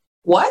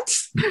 What?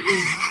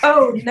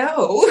 Oh,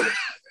 no.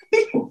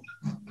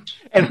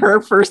 And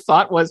her first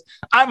thought was,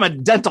 I'm a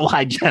dental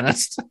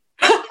hygienist.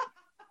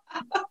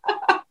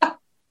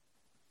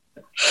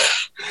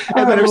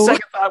 And then her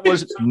second thought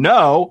was,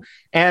 no.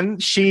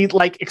 And she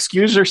like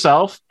excused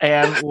herself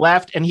and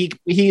left. And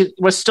he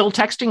was still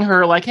texting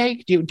her like, hey,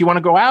 do you want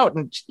to go out?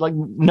 And she's like,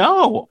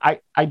 no,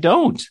 I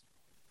don't.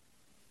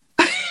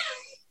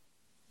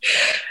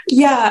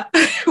 Yeah.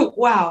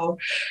 Wow.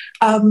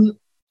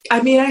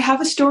 I mean, I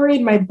have a story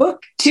in my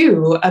book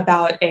too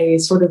about a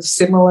sort of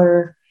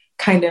similar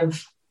kind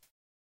of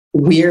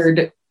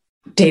weird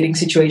dating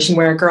situation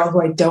where a girl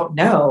who I don't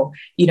know,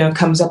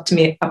 comes up to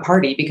me at a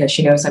party because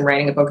she knows I'm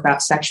writing a book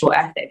about sexual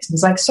ethics. And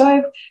it's like, so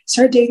I've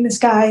started dating this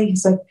guy.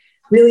 He's like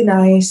really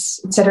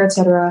nice, et cetera, et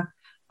cetera.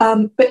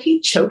 But he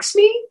chokes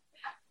me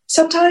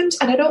sometimes.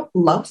 And I don't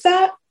love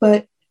that,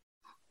 but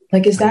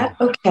like, is that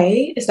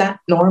okay? Is that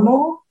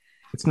normal?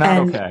 It's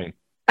not okay.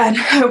 And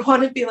I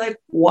want to be like,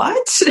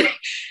 what?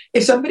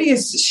 If somebody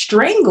is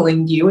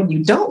strangling you and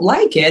you don't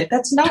like it,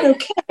 that's not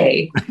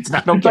okay. It's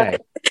not okay.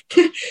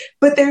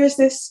 But there is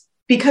this,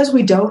 because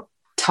we don't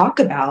talk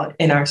about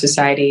in our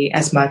society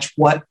as much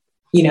what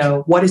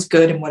is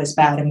good and what is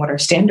bad and what our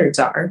standards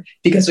are,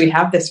 because we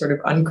have this sort of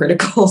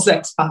uncritical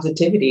sex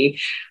positivity.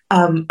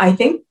 I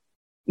think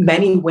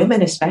many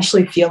women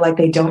especially feel like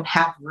they don't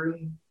have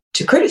room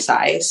to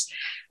criticize,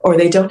 or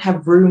they don't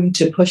have room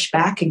to push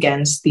back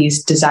against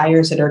these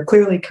desires that are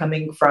clearly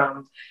coming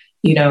from,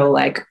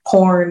 like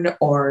porn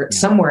or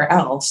somewhere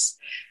else.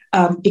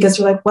 Because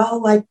they're like,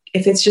 well, like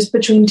if it's just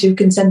between two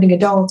consenting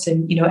adults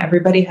and,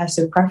 everybody has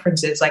their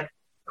preferences, like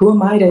who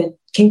am I to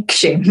kink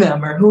shame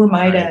them, or who am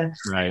I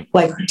to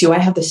like, do I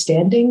have the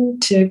standing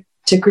to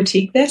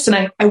critique this?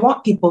 And I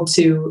want people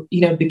to,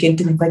 begin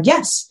to think like,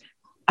 yes,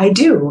 I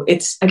do.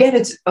 It's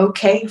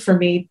okay for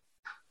me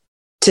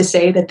to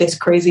say that this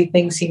crazy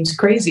thing seems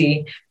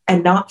crazy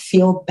and not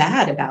feel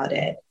bad about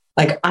it.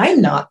 Like,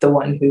 I'm not the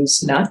one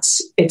who's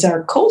nuts. It's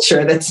our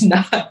culture that's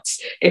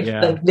nuts. If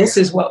like this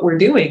is what we're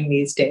doing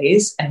these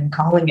days and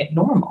calling it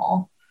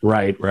normal.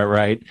 Right.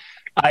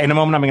 In a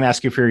moment, I'm going to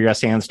ask you for your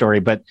yes and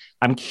story, but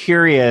I'm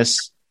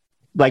curious,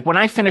 like when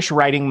I finished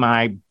writing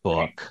my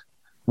book,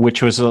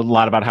 which was a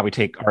lot about how we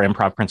take our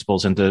improv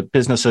principles into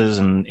businesses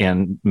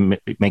and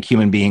make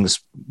human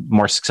beings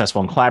more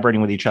successful in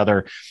collaborating with each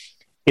other,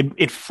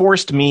 it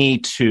forced me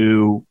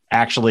to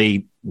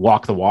actually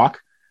walk the walk.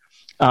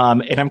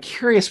 And I'm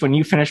curious, when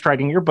you finished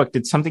writing your book,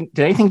 did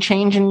anything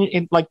change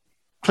in like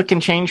click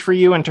and change for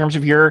you in terms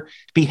of your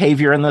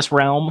behavior in this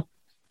realm?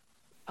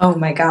 Oh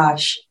my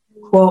gosh.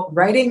 Well,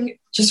 writing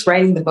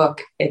the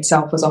book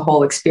itself was a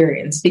whole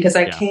experience, because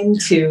I came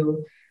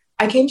to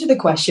the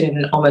question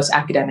in an almost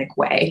academic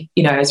way.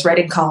 I was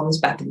writing columns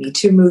about the Me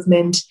Too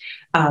movement,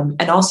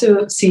 and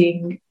also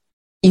seeing,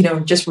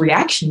 just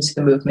reactions to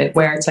the movement,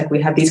 where it's like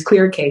we have these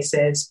clear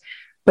cases,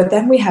 but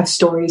then we have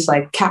stories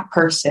like Cat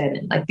Person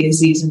and like the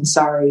Aziz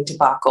Ansari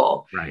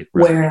debacle,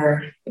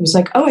 where it was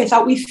like, oh, I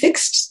thought we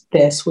fixed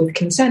this with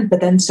consent.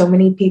 But then so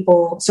many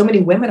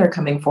women are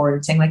coming forward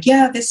and saying like,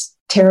 yeah, this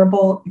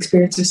terrible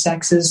experience of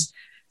sex is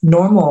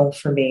normal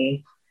for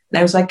me. And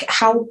I was like,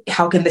 how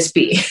can this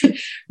be?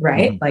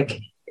 Right? Mm-hmm. Like,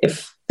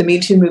 if the Me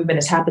Too movement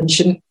has happened,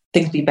 shouldn't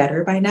things be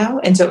better by now?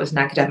 And so it was an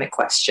academic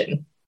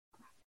question.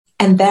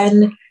 And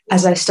then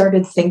as I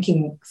started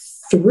thinking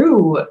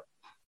through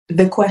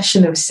the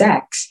question of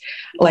sex,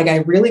 like I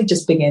really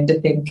just began to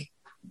think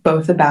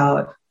both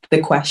about the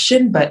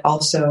question, but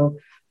also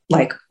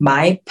like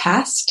my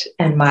past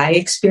and my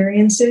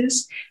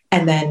experiences,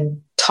 and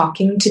then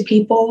talking to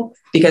people,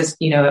 because,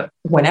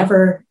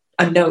 whenever,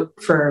 a note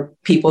for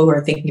people who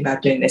are thinking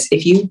about doing this,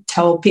 if you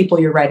tell people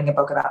you're writing a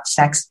book about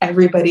sex,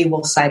 everybody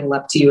will sidle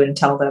up to you and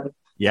tell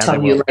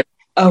you like,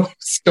 oh,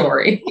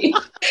 story.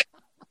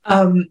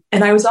 And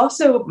I was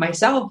also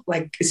myself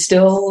like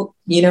still,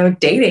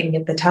 dating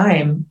at the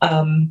time.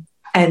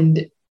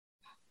 And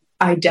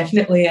I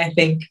definitely, I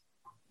think,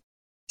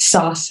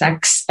 saw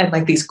sex and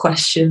like these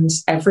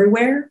questions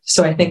everywhere.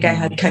 So I think I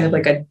had kind of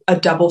like a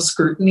double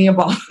scrutiny of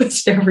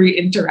almost every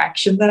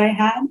interaction that I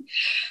had.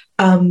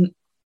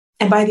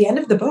 And by the end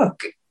of the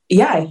book,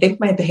 I think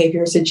my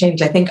behaviors had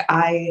changed. I think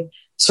I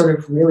sort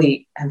of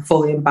really have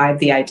fully imbibed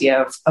the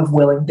idea of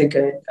willing the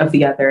good of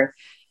the other.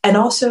 And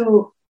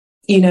also,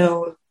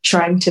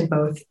 trying to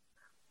both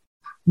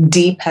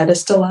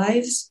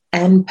de-pedestalize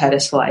and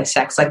pedestalize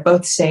sex, like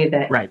both say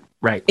that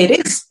right. It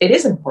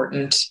is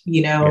important,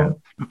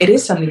 it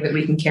is something that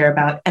we can care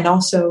about. And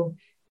also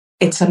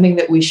it's something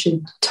that we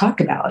should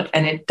talk about,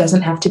 and it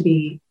doesn't have to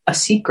be a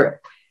secret.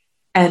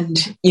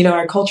 And,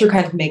 our culture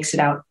kind of makes it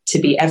out to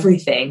be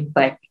everything.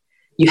 Like,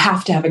 you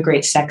have to have a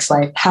great sex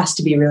life, has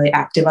to be really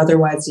active.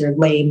 Otherwise you're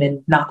lame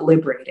and not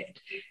liberated.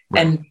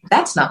 Right. And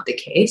that's not the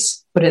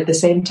case. But at the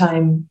same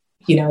time,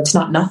 it's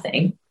not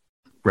nothing.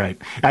 Right.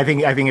 I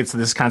think it's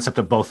this concept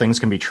of both things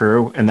can be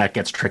true, and that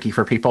gets tricky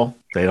for people.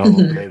 They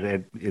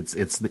don't.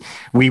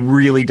 We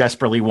really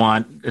desperately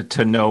want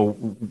to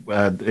know.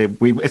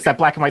 It's that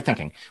black and white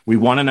thinking. We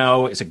want to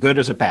know, is it good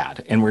or is it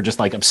bad, and we're just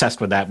like obsessed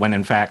with that. When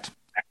in fact,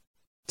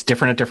 it's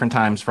different at different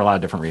times for a lot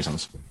of different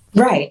reasons.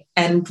 Right,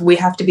 and we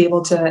have to be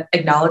able to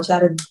acknowledge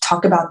that and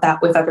talk about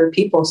that with other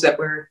people, so that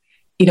we're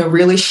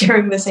really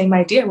sharing the same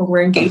idea when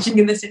we're engaging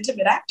in this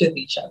intimate act with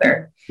each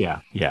other. Yeah.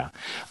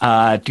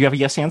 Do you have a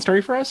yes and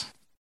story for us?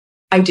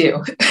 I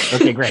do.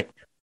 Okay, great.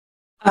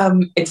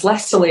 It's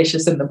less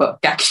salacious in the book,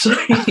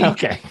 actually.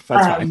 Okay,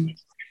 that's fine.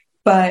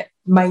 But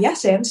my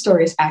yes and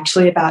story is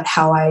actually about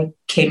how I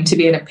came to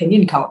be an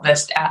opinion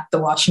columnist at the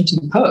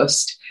Washington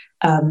Post.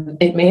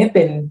 It may have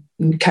been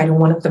kind of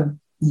one of the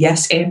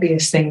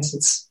yes-andiest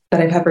things that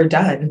I've ever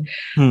done.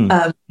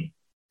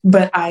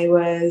 But I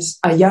was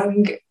a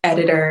young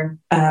editor.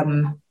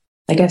 I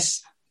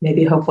guess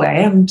maybe hopefully I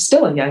am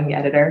still a young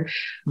editor.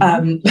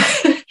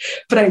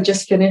 But I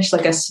just finished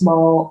like a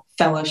small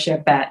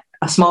fellowship at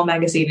a small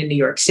magazine in New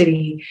York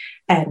City.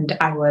 And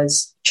I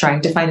was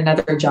trying to find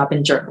another job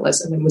in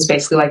journalism. It was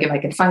basically like, if I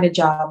can find a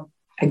job,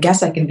 I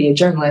guess I can be a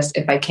journalist.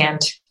 If I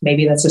can't,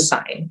 maybe that's a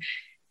sign.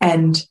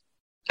 And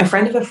a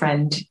friend of a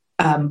friend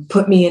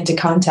put me into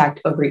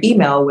contact over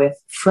email with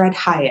Fred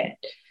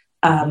Hyatt,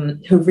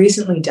 who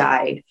recently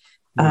died.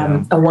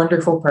 A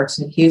wonderful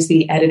person. He was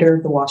the editor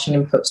of the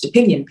Washington Post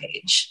opinion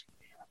page.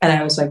 And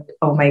I was like,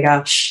 oh my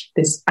gosh,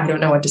 I don't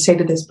know what to say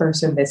to this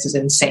person. This is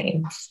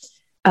insane.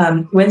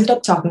 We ended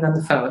up talking on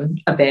the phone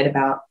a bit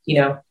about,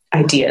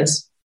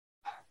 ideas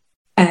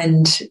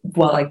and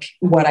what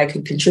I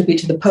could contribute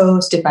to the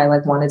Post, if I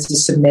wanted to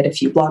submit a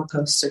few blog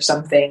posts or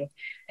something.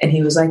 And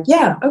he was like,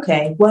 yeah,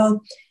 okay,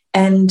 well,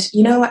 and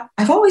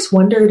I've always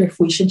wondered if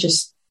we should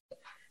just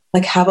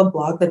have a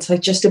blog that's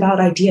just about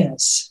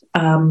ideas.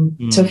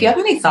 So if you have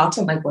any thoughts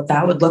on what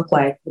that would look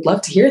like, would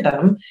love to hear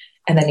them.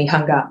 And then he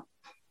hung up.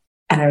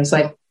 And I was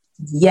like,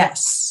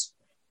 yes,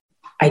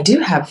 I do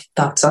have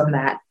thoughts on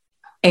that.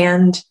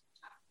 And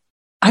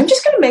I'm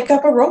just going to make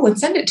up a role and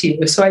send it to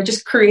you. So I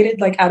just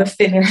created out of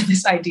thin air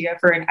this idea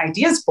for an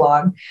ideas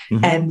blog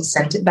and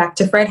sent it back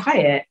to Fred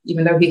Hyatt,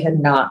 even though he had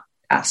not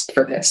asked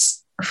for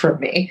this from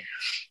me.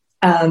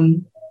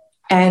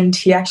 And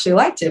he actually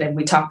liked it. And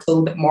we talked a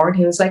little bit more and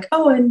he was like,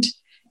 oh, and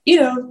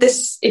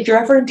this, if you're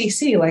ever in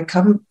DC,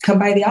 come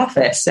by the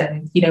office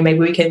and, maybe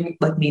we can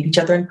meet each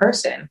other in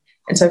person.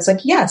 And so it's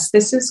yes,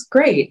 this is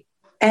great.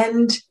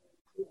 And,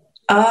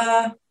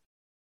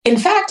 in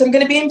fact, I'm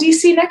going to be in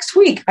DC next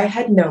week. I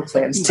had no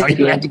plans to be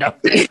in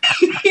DC.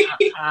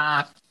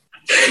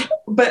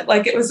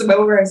 But it was a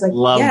moment where I was like,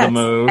 love yes, the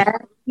move.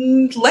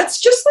 And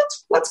let's go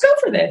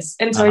for this.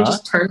 And so I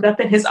just turned up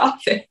in his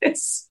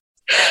office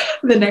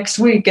the next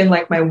week in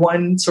my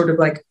one sort of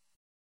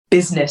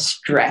business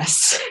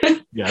dress.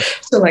 Yes.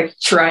 So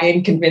try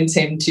and convince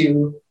him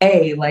to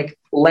A,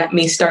 let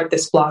me start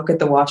this blog at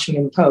the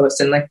Washington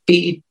Post, and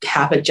B,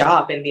 have a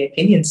job in the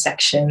opinion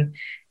section.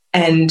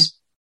 And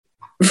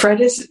Fred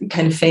is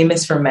kind of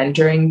famous for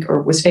mentoring,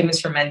 or was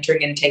famous for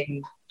mentoring and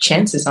taking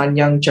chances on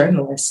young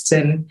journalists.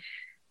 And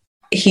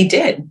he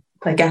did.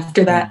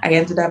 After that, I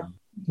ended up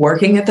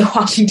working at the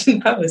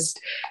Washington Post,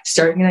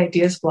 starting an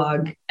ideas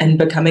blog and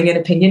becoming an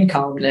opinion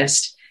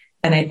columnist.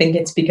 And I think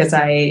it's because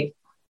I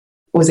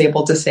was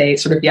able to say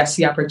sort of yes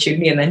to the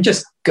opportunity and then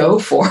just go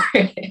for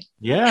it.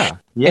 Yeah.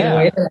 In a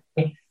way that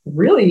I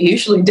really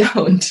usually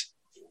don't.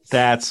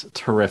 That's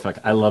terrific.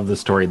 I love the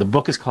story. The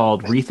book is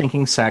called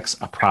Rethinking Sex,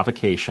 A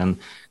Provocation.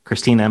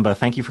 Christine Emba,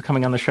 thank you for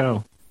coming on the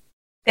show.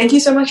 Thank you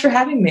so much for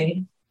having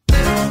me.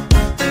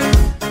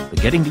 The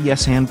Getting to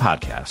Yes And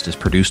podcast is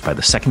produced by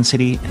The Second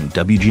City and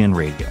WGN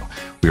Radio.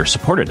 We are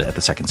supported at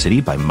The Second City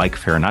by Mike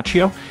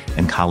Farinaccio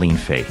and Colleen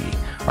Fahey.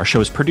 Our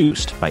show is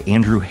produced by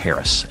Andrew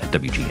Harris at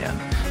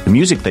WGN. The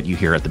music that you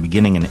hear at the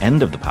beginning and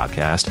end of the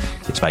podcast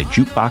is by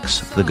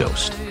Jukebox the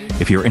Ghost.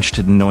 If you're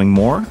interested in knowing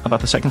more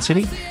about The Second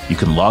City, you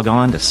can log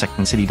on to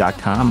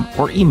secondcity.com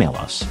or email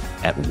us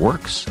at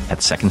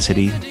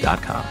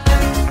works@secondcity.com.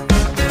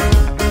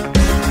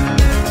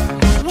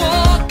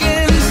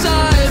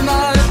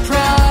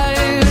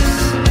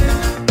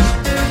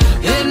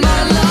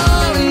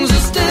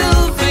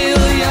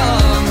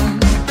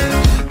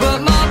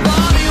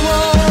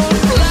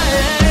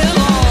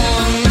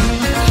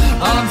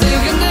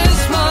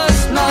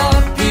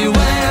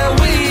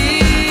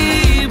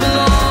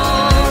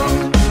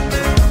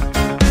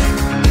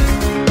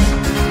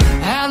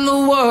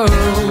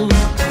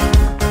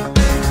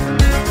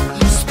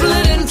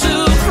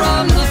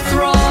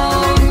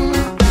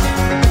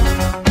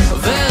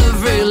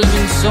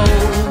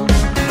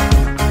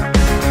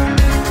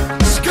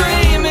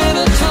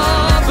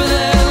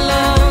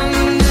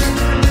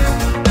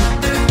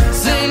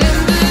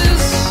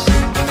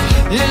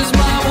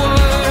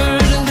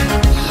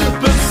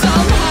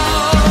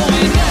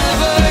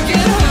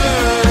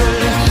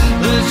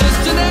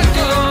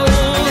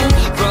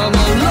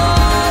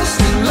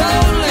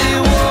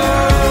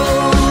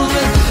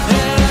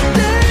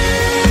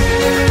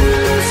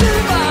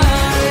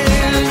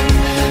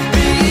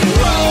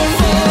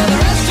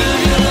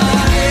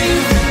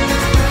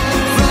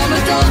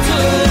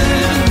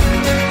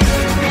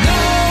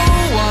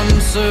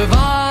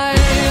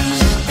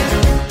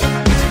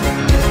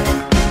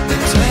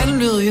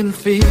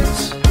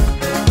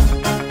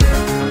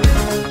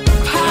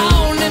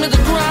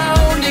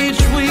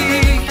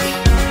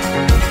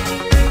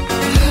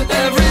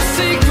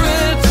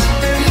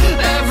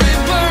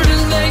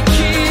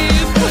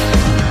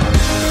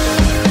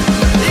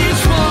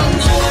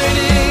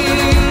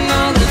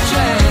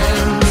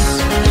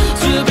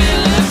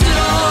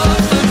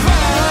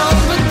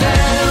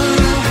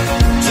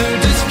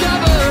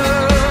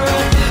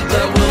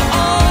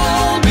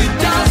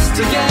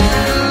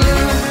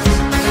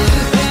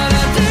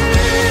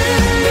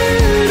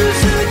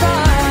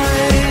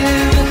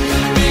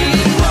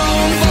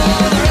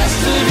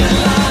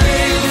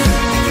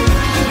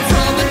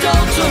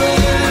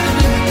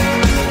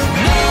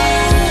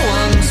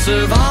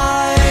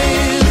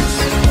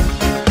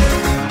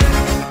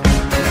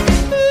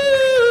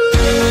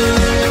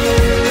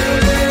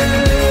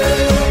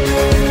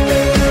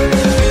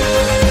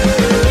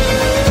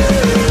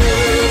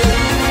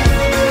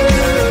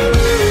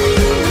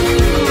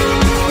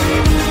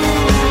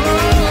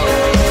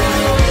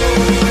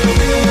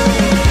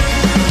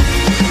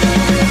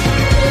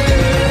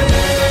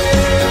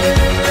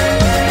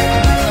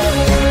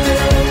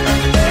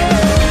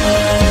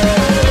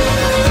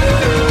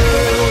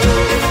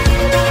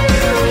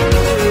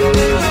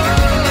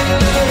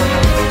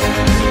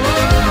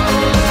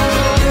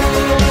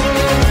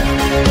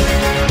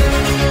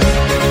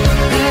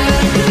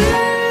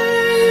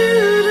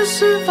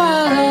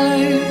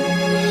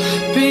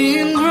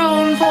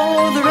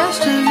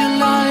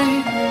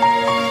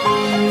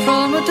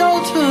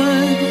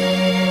 adulthood,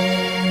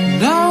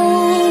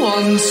 no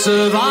one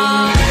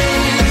survives.